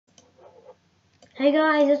Hey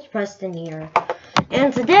guys, it's Preston here,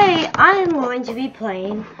 and today I am going to be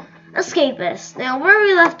playing Escapist. Now, where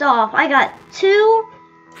we left off, I got 2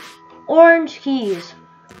 orange keys,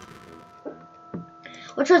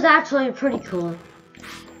 which was actually pretty cool.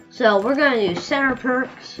 So, we're going to do center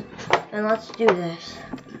perks, and let's do this.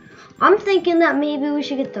 I'm thinking that maybe we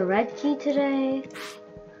should get the red key today.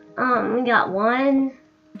 We got 1,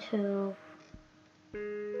 2,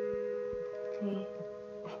 3.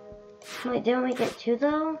 Wait, didn't we get 2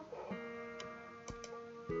 though?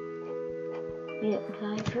 We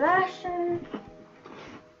didn't crashing.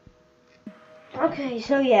 Okay,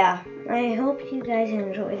 so yeah, I hope you guys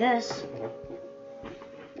enjoy this.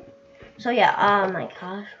 So yeah, oh my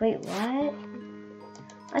gosh, wait, what?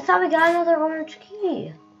 I thought we got another orange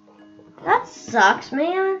key. That sucks,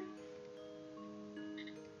 man.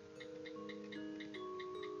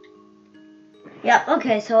 Yeah,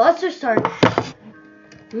 okay, so let's just start.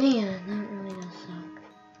 Man, that really does suck.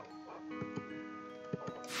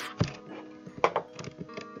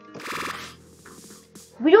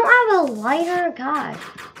 We don't have a lighter, God.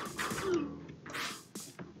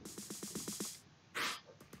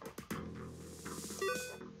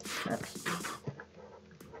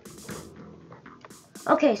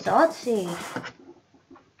 Okay, so let's see.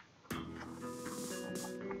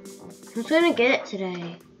 Who's gonna get it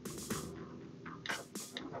today?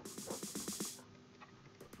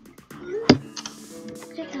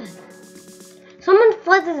 Okay, good. Someone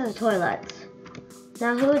flooded the toilets.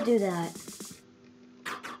 Now who would do that?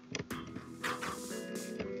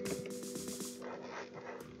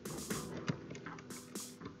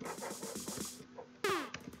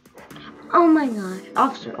 Oh my gosh.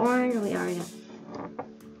 Officer Orange, we already got.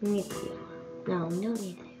 We need to. No, we don't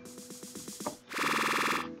need to.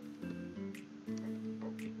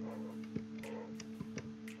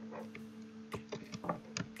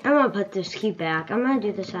 I'm gonna put this key back. I'm gonna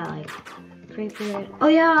do this at like 3 period. Oh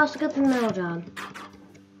yeah, I also got the middle job.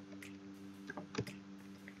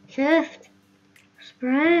 Shift.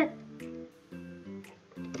 Sprint.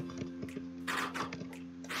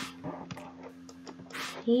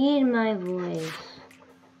 Heed my voice.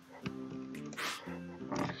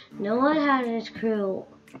 Noah had his crew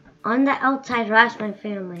on the outside harass my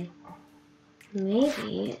family.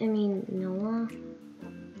 Maybe. I mean, Noah.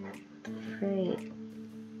 Great.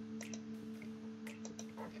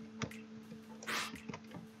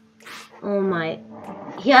 Oh my.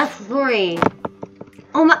 He has 3.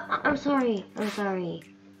 Oh my. I'm sorry. I'm sorry.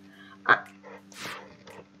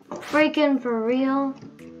 Breaking for real.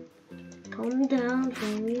 Calm down for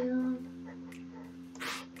real.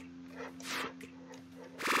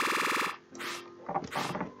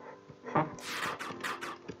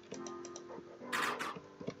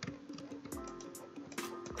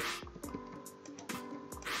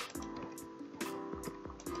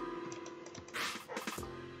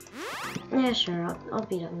 Yeah, sure. I'll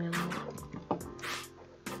beat up now.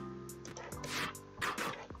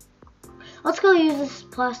 Let's go use this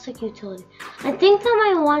plastic utility. I think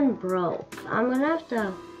that my one broke. I'm gonna have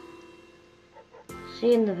to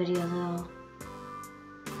see in the video though.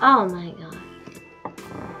 Oh my god.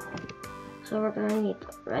 So we're gonna need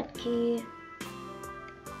the red key.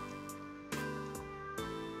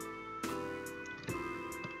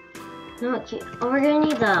 No key. Oh, we're gonna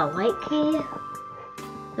need the white key.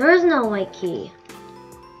 There is no white key.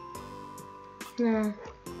 Nah.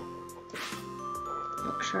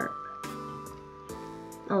 Look sharp.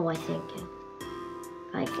 Oh, I think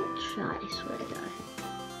I can try, I swear to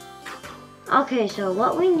God. Okay, so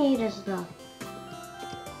what we need is the...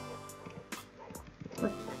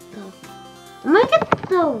 What the... I'm gonna get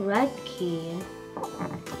the red key.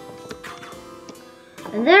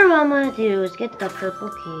 And then what I'm gonna do is get the purple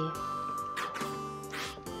key.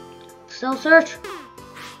 Still search.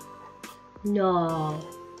 No.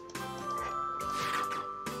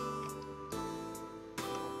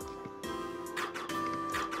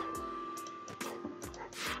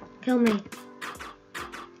 Kill me.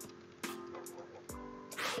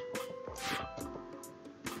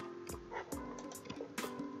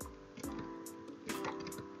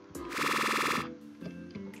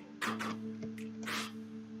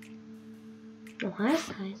 Oh, hi,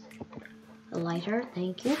 guys. A lighter,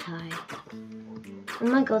 thank you, Ty. I'm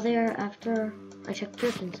gonna go there after I check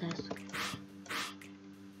your princess.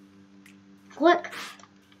 Flick!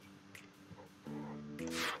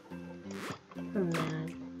 Oh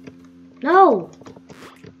man. No!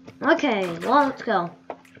 Okay, well, let's go.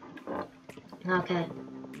 Okay.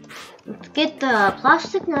 Let's get the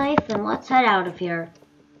plastic knife and let's head out of here.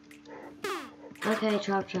 Okay,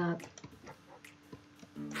 chop chop.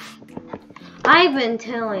 I've been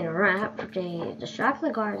telling a rat for days. Distract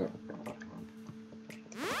the guards.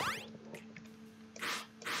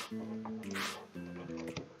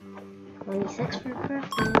 $26 for a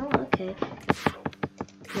birthday? Oh, okay.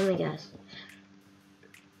 Let me guess.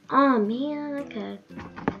 Oh man, okay.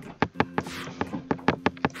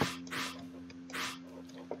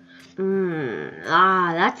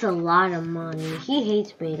 That's a lot of money. He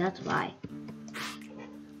hates me, that's why.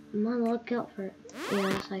 I'm gonna look out for it.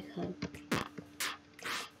 Yes, I could.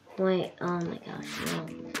 Wait, oh my gosh, no.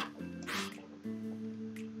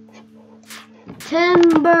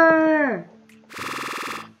 Timber!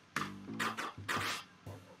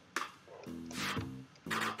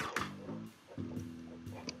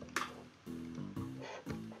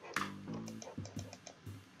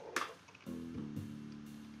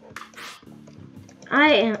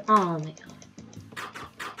 I am, oh my god.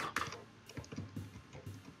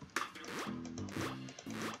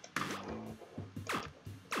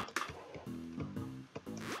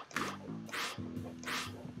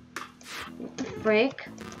 What the frick?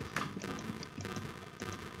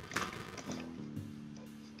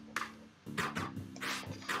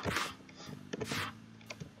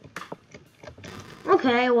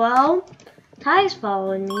 Okay, well, Ty's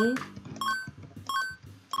following me.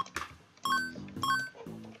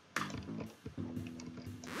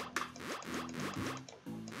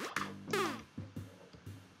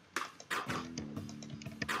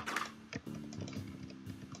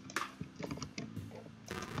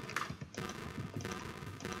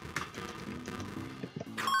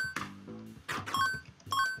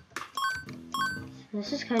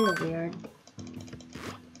 This is kind of weird.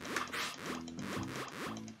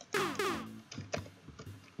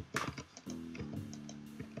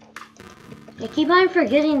 I keep on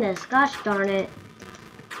forgetting this. Gosh darn it.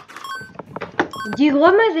 Do you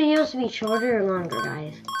want my videos to be shorter or longer,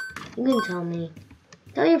 guys? You can tell me.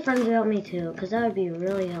 Tell your friends about me too, because that would be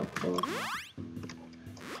really helpful.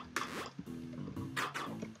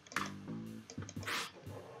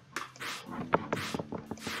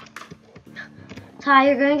 Ty,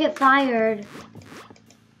 you're gonna get fired.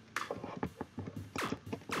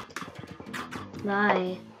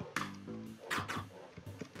 Bye.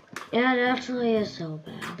 Yeah, it actually is so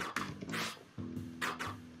bad.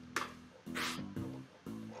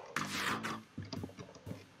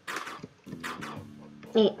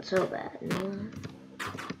 Ain't so bad, no.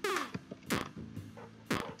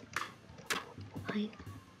 Pipe.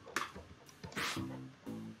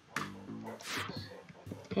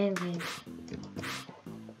 Anyway.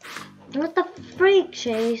 What the freak,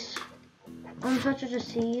 Chase? I'm such a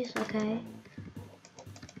disease, okay.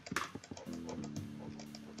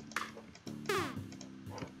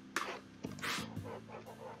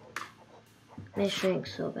 They shrink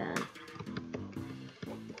so bad.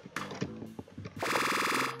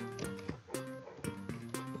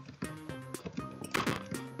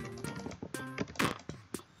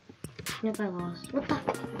 Yep, I lost. What the?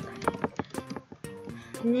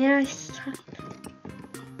 There I stopped.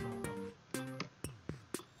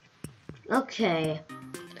 Okay.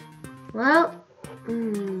 Well,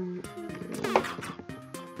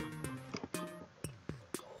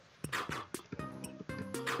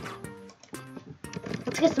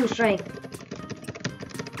 let's get some strength.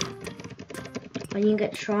 When you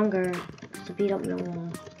get stronger to beat up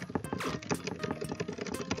Noah.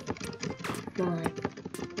 Come on.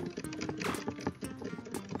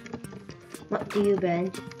 What do you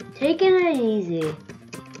bench? Taking it easy.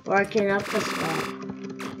 Working up the sweat.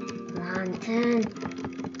 Come on, 10.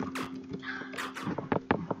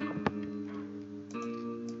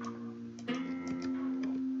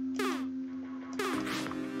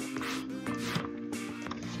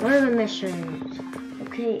 What are the missions?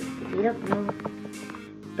 Okay, beat up Noah.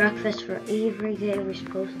 Breakfast for every day we're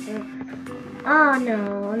supposed to. Oh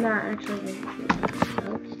no, I'm not actually gonna do that.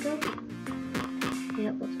 So let's go.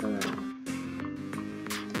 Yep, let's go now.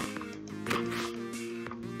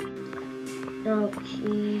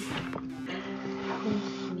 Okay.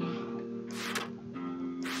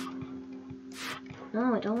 No,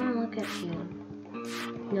 I don't want to look at you.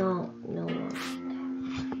 No, no.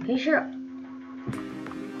 Are you sure?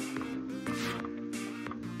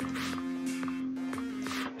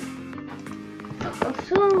 Let's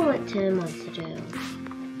go what Tim wants to do.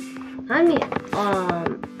 I mean,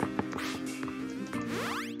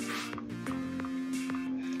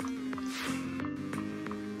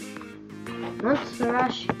 what's the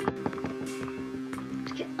rush?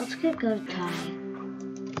 Let's get good Ty.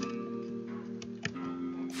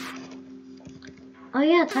 Oh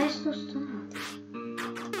yeah, Ty's still stuck.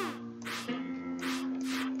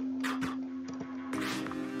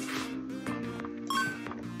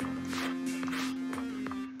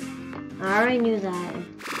 I already knew that.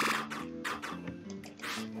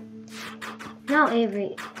 Now,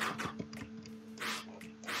 Avery.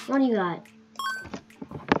 What do you got?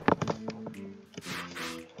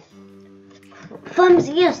 Thumbs,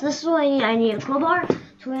 yes, this is what I need. I need a crowbar,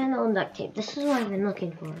 twin handle, and duct tape. This is what I've been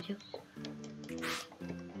looking for. Yes. Okay,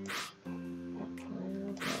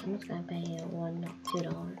 I'm just gonna pay you $1, not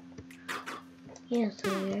 $2. Yes,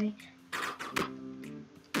 Avery.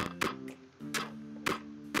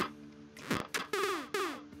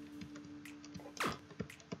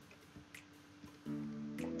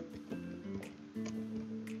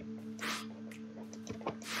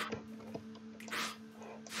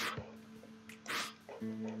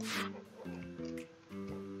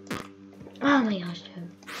 Oh my gosh,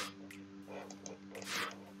 dude.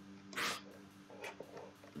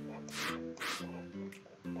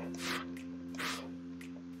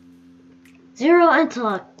 Zero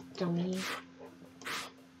intellect, dummy.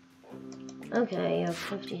 Okay, you have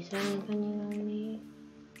 57 pending on me.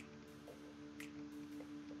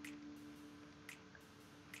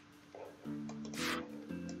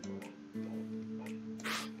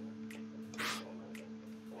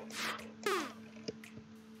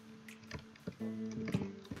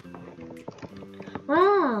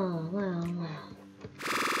 Well.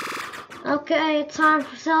 Okay, time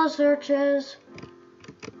for cell searches.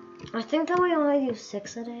 I think that we only do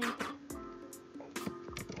 6 a day.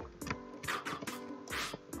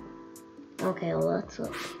 Okay, well, let's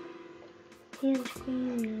look.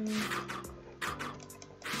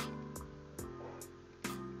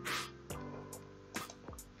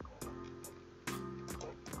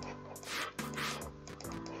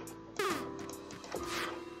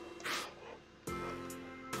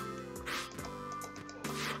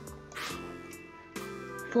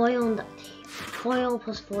 Foil and duct tape. Foil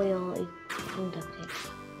plus foil equals duct tape.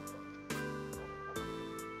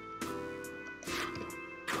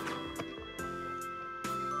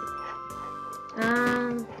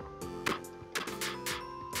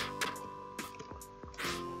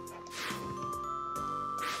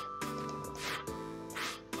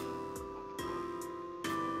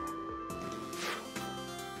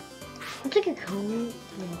 I'll take a comb.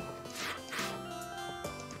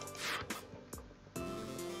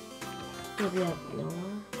 Maybe up Noah.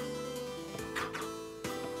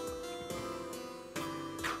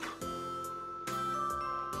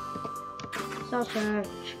 Cell search.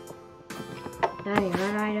 Any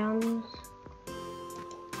red items?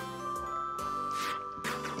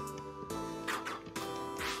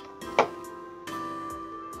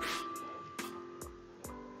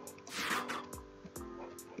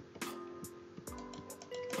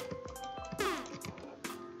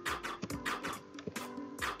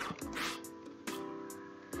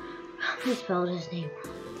 He spelled his name.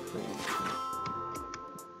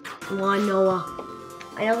 Come on, Noah.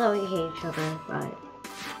 I know that we hate each other, but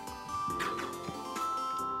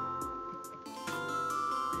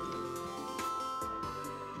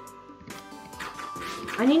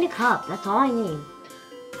I need a cup. That's all I need.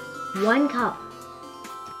 1 cup.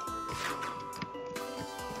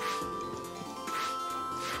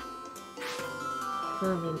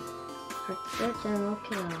 For 10,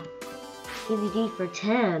 okay. DVD for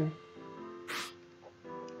 10.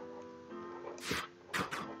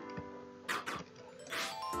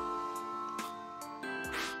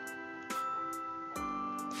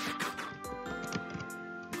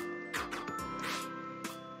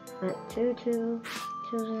 At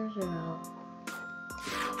 22200.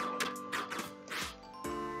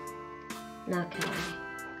 Okay.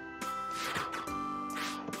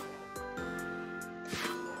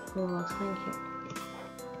 Well, thank you.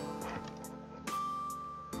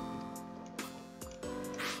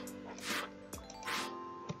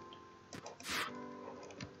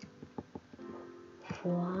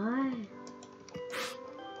 Why?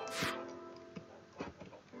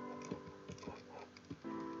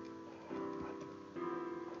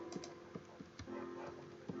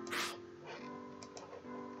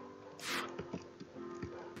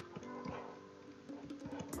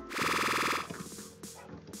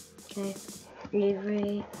 Okay,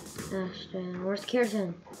 Avery, Ashton, where's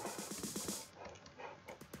Kirsten?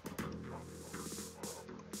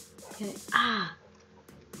 Okay,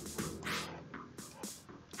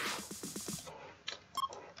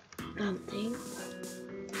 something.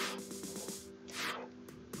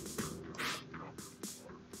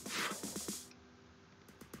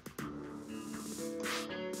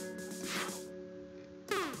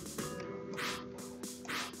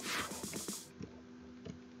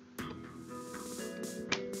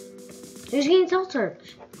 Who's getting cell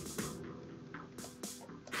search?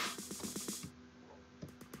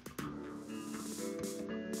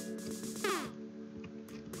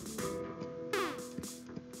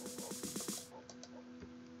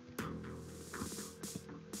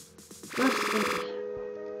 Let's see.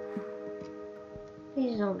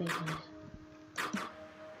 Please don't be nice.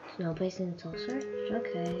 No place in the search?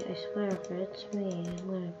 Okay, I swear if it's me, I'm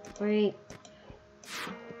gonna break.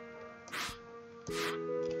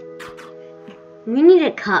 We need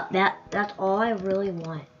a cup. That's all I really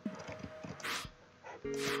want.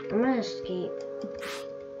 I'm gonna escape.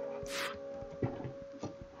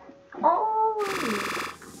 Oh,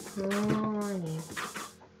 I need.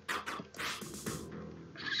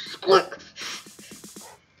 Look.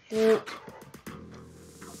 Shoot.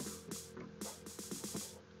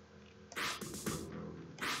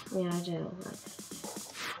 Yeah, I do.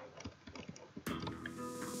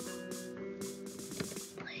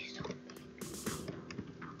 Please don't.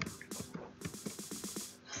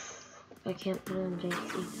 I can't put in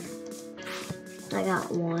Jake's either. I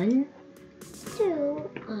got 1, 2,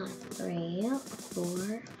 3,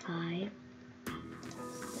 4, 5.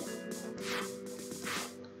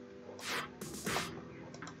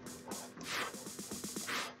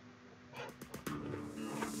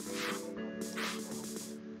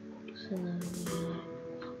 So then,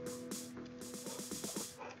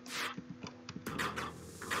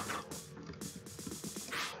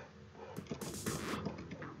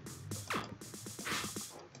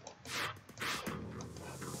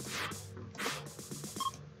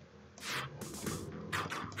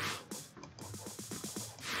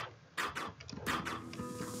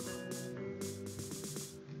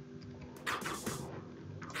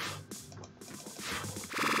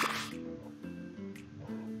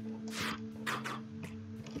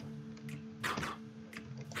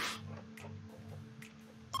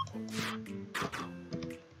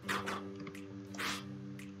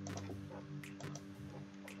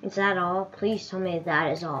 is that all? Please tell me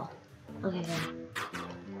that is all. Okay, good.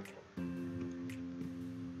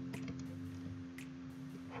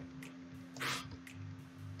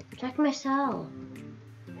 Check my cell.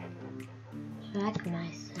 Check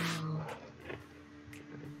my cell.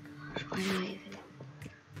 Gosh, why do I even?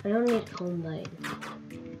 I don't need home button.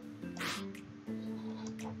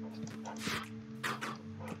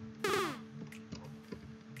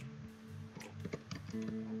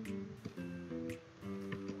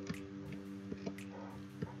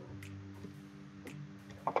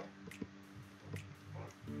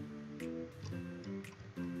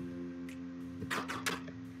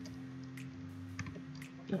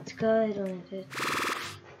 It's good, only good.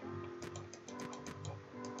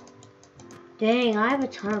 Dang, I have a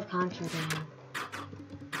ton of contra now.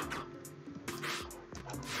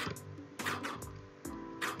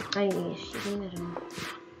 I need shooting at him.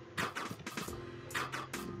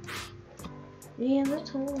 Yeah,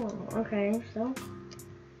 that's all. Okay, so. I'm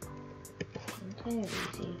kind of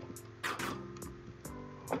easy.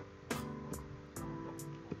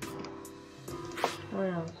 What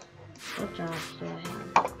else? What jobs do I have?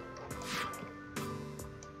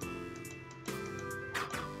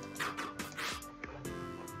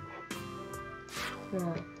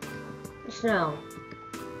 No. Snow.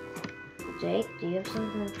 Jake, do you have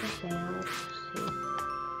something for sale? Let's see.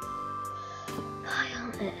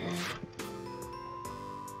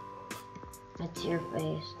 That's your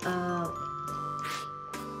face.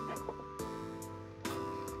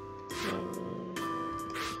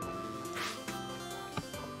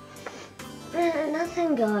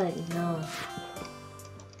 Nothing good, no.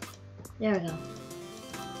 There we go.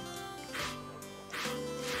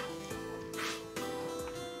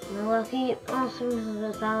 My lucky awesome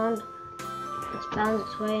has found. It's found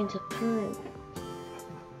its way into permanent.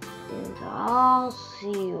 And I'll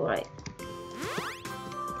see you right.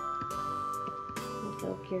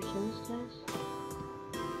 Go Kirsten's test.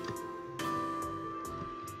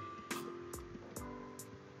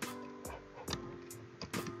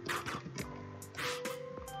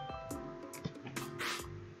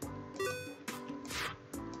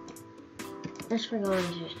 Let's go into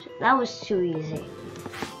that was too easy.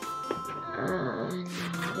 No, I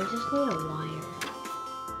just need a wire.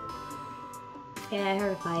 Okay, I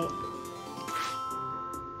heard a fight.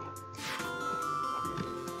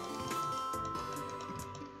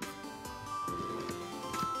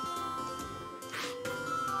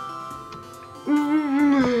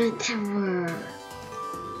 Terror.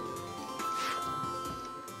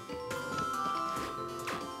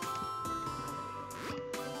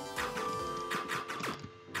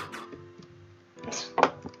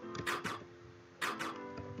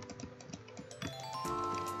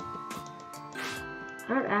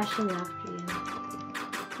 Aren't Ashton after you?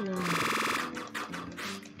 No.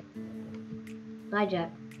 Hi,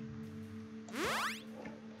 Jack.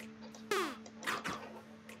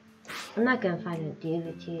 I'm not gonna find a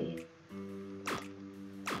DVD.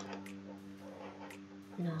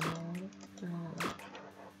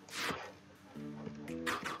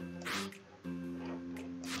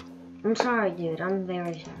 I'm sorry, dude. I'm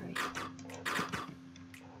very sorry.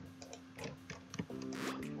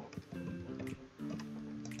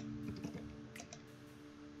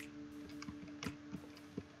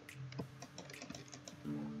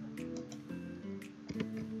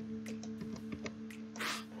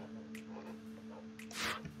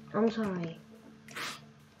 I'm sorry.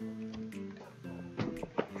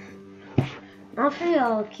 After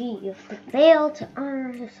y'all keep fail to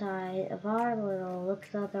honor the side of our little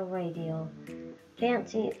looks at the radio.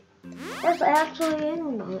 Fancy. That's actually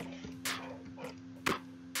animal.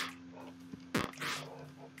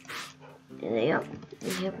 Yep,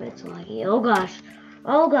 it's laggy. Oh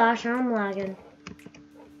gosh, I'm lagging.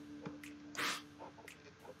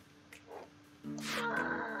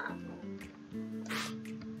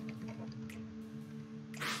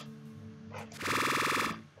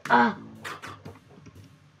 Ah.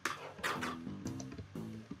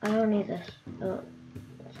 I don't need this. Oh,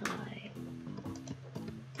 sorry.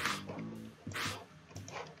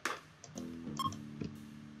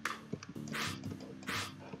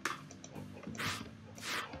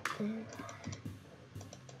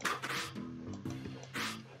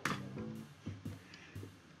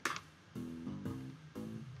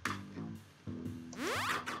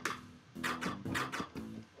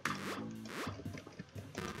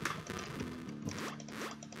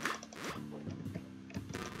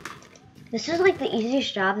 This is like the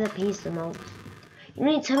easiest job that pays the most. You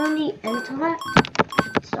need 70 intellect,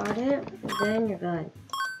 start it, and then you're good.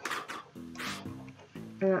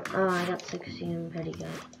 Oh, I got 16, pretty good.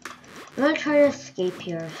 I'm gonna try to escape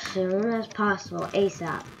here as soon as possible,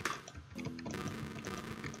 ASAP.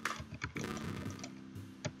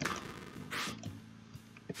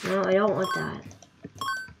 No, I don't want that.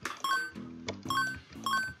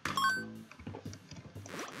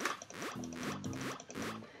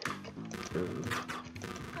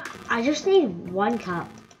 I just need 1 cup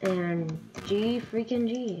and freaking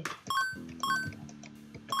G.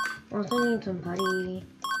 Also need some putty.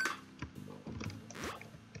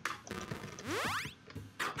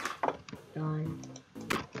 Done.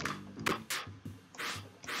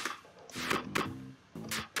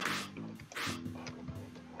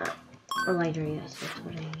 A lighter, yes, that's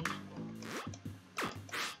what I need.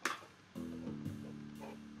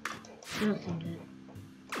 Nothing good.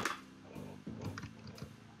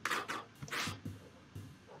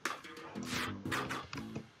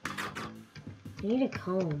 I need a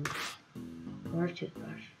comb or a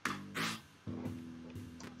toothbrush.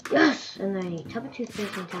 Yes! And then I need tub of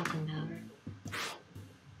toothpaste and talcum powder.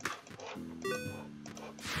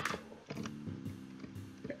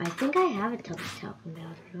 I think I have a tub of talcum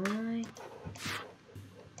powder, don't I?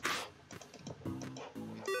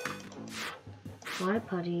 Want a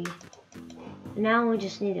putty. Now we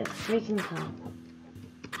just need a freaking cup.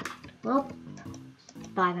 Well,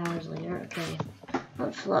 5 hours later, okay.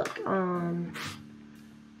 Let's look,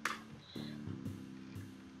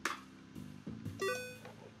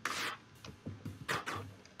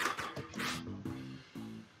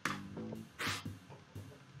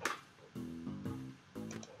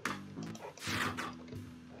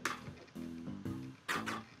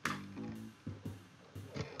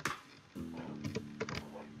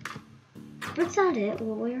 that's not it.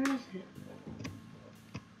 Well, where is it?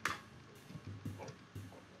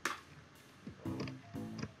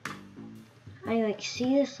 I like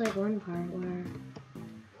see this like one part where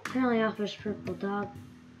apparently Officer's purple dog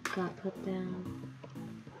got put down.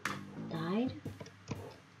 Died?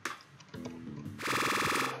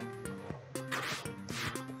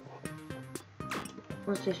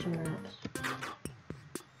 Let's do some reps.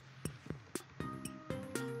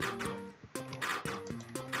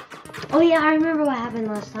 Oh yeah, I remember what happened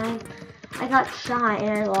last time. I got shot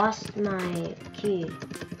and I lost my key.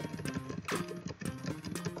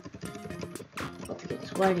 Let's get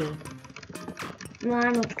sweaty. Come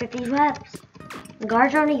on, let's get these reps. The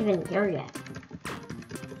guards aren't even here yet.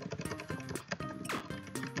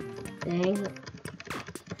 Dang.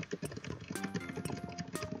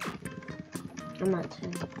 I'm not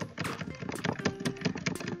 10.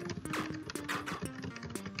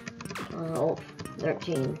 Oh,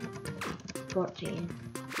 13. 14.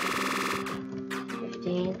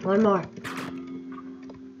 15. One more.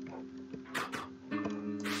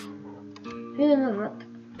 Who's in the rook?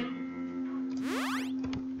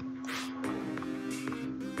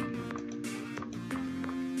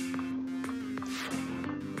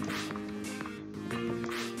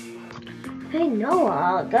 Hey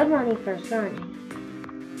Noah, good money for Sunny.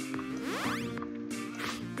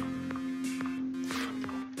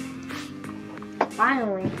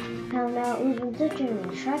 Finally, found out who's been teaching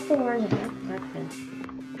me. Track the words of breakfast.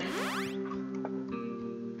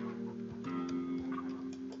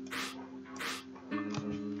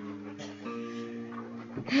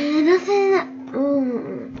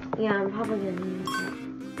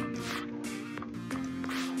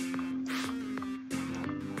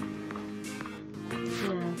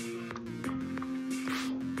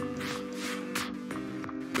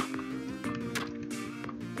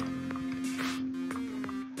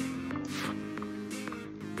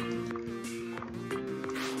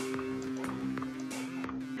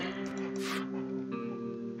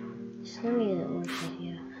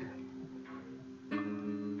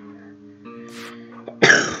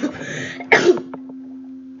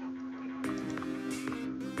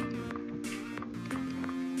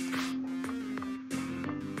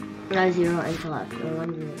 Not 0 intellect, or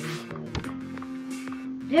 1 0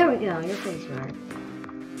 intellect. There we go, you're pretty smart.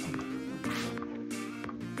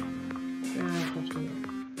 Now 15.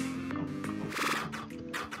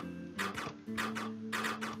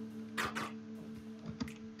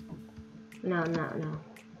 No.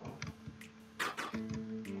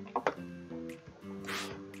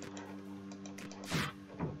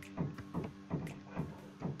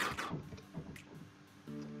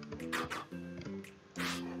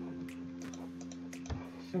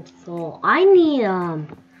 It's full. I need,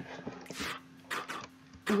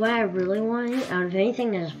 what I really want out of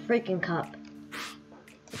anything is a freaking cup.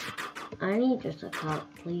 I need just a cup,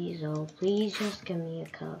 please. Oh, please just give me a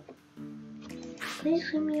cup. Please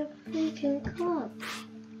give me a freaking cup.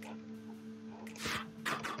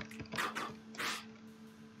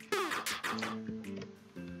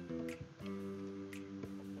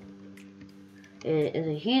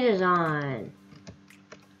 The heat is on.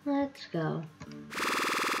 Let's go.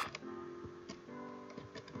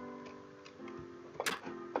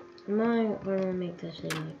 Am I gonna make this in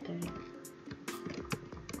like 30?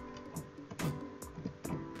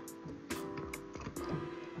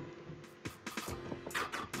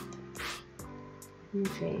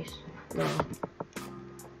 Chase. No.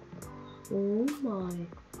 Oh my.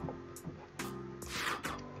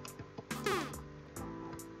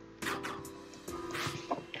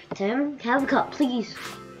 Tim, have a cup, please.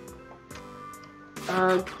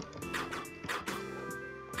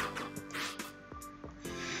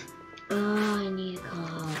 I need a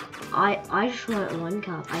cup. I just want 1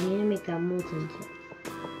 cup. I need to make that molten tip.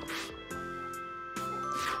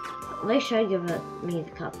 They should give me the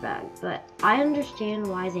cup back, but I understand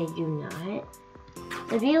why they do not.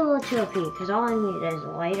 It'd be a little too OP, because all I need is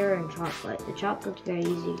lighter and chocolate. The chocolate's very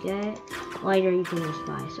easy to get. Lighter you can just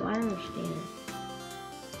buy, so I understand.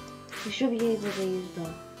 You should be able to use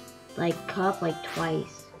the cup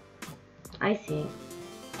twice. I think.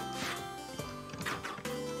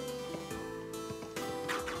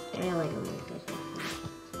 I like them like this.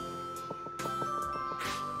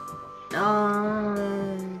 No,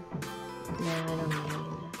 I don't need it.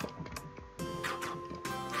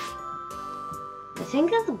 I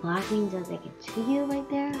think that the black means that they can see you right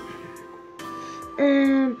there.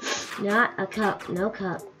 Not a cup. No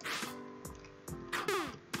cup.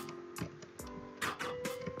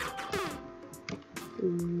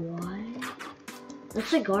 What?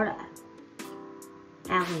 Let's guard at.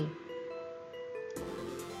 Alley.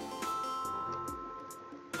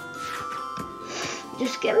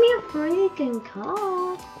 Just give me a freaking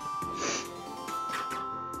cup.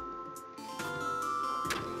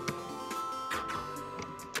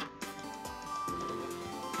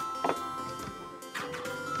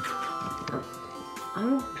 I'm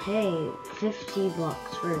gonna pay $50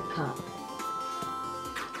 for a cup.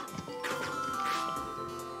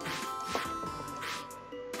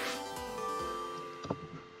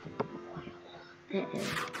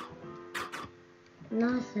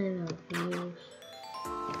 Nothing of use.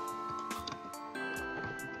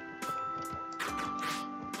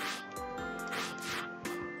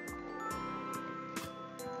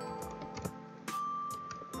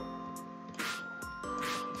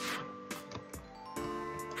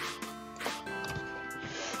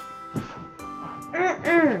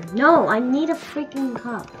 No, I need a freaking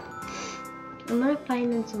cup. I'm gonna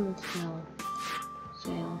find in some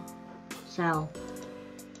sale.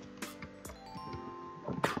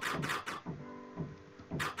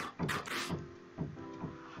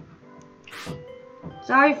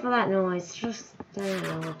 Sorry for that noise. Just I don't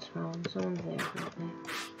know what's wrong. Someone's there apparently.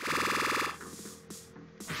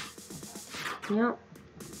 Yep.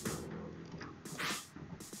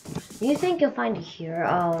 Do you think you'll find it here?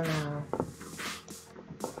 Oh no.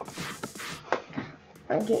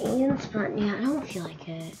 I'm getting in the spot. Yeah, I don't feel like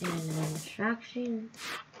it. And an distraction.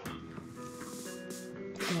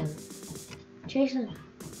 Jason.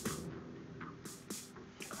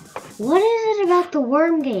 What is it about the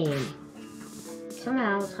worm game?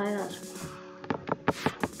 Somehow outside us.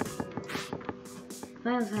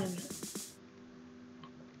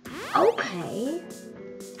 Okay.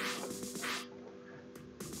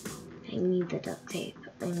 I need the duct tape.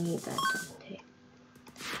 I need that duct tape.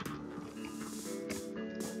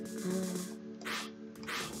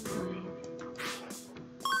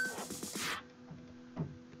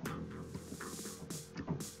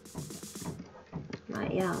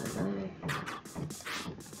 Yeah,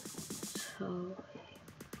 so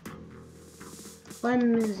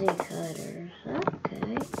flimsy cutters,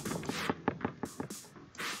 okay.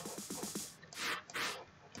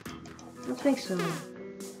 Let's make some.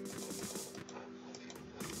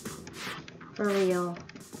 For real.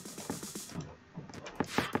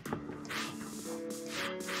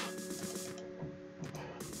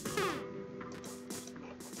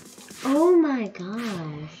 Oh my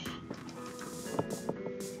gosh.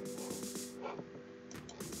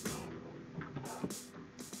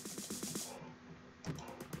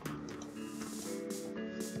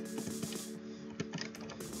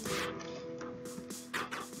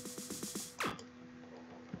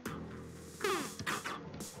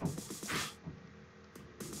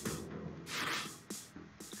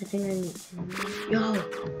 I think I need to. Yo!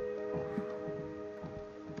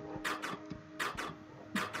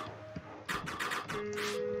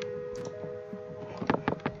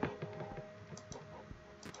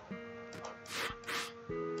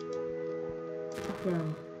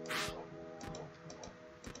 No.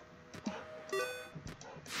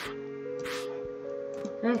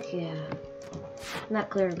 Okay. That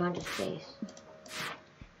cleared a bunch of space.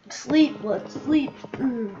 Sleep, let's sleep.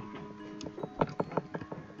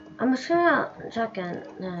 I'm just gonna check in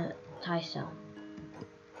the tie cell.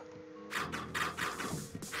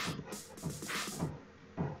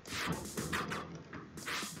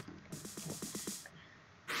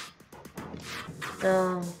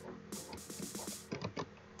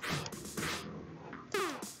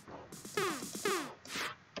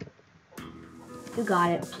 You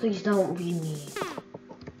got it. Please don't be me.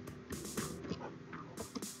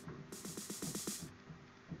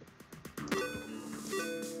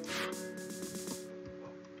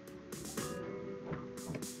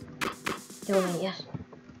 Doing it, yes.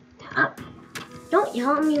 Don't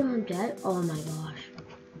yell at me when I'm dead. Oh my gosh.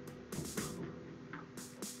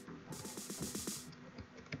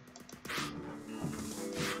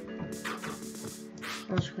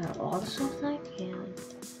 Let's grab all the stuff that I can.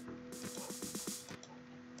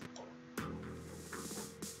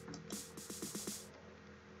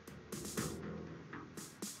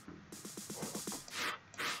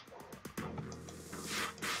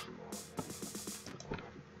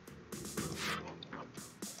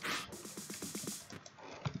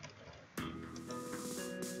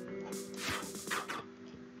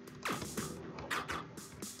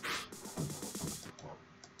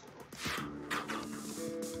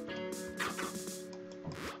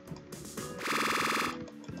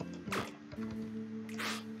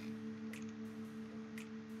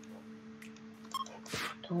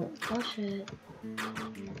 Don't touch it.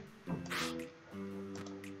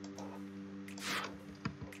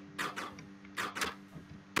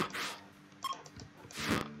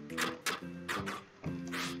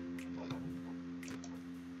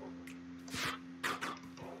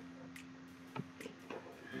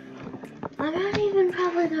 I'm not even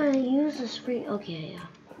probably gonna use this free. Okay, yeah.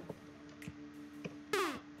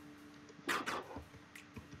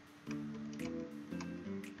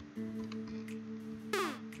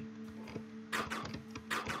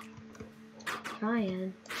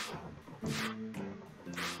 Trying.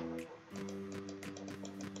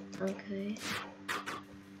 Okay.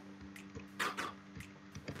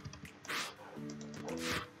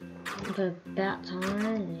 The bat's on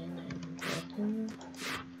and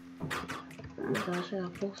oh my gosh, I got a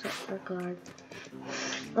full set for guard.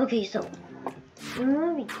 Okay, so I'm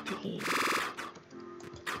gonna be digging.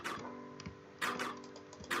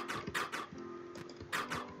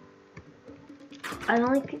 I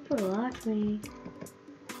don't like people to watch me.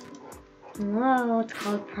 Whoa, it's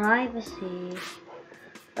called privacy.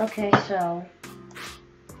 Okay, so.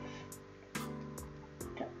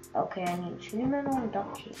 Okay, I need sheet metal and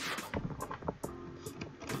duct tape.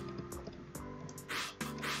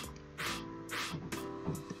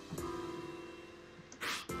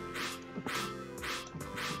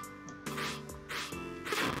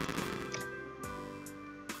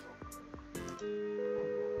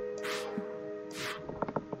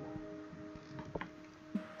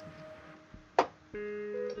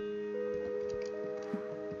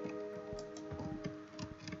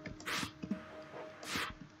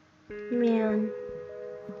 Man.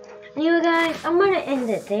 Anyway, guys, I'm gonna end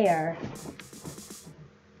it there.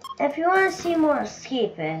 If you want to see more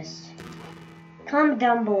Escapists, comment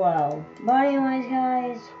down below. But anyways,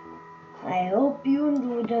 guys, I hope you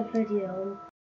enjoyed the video.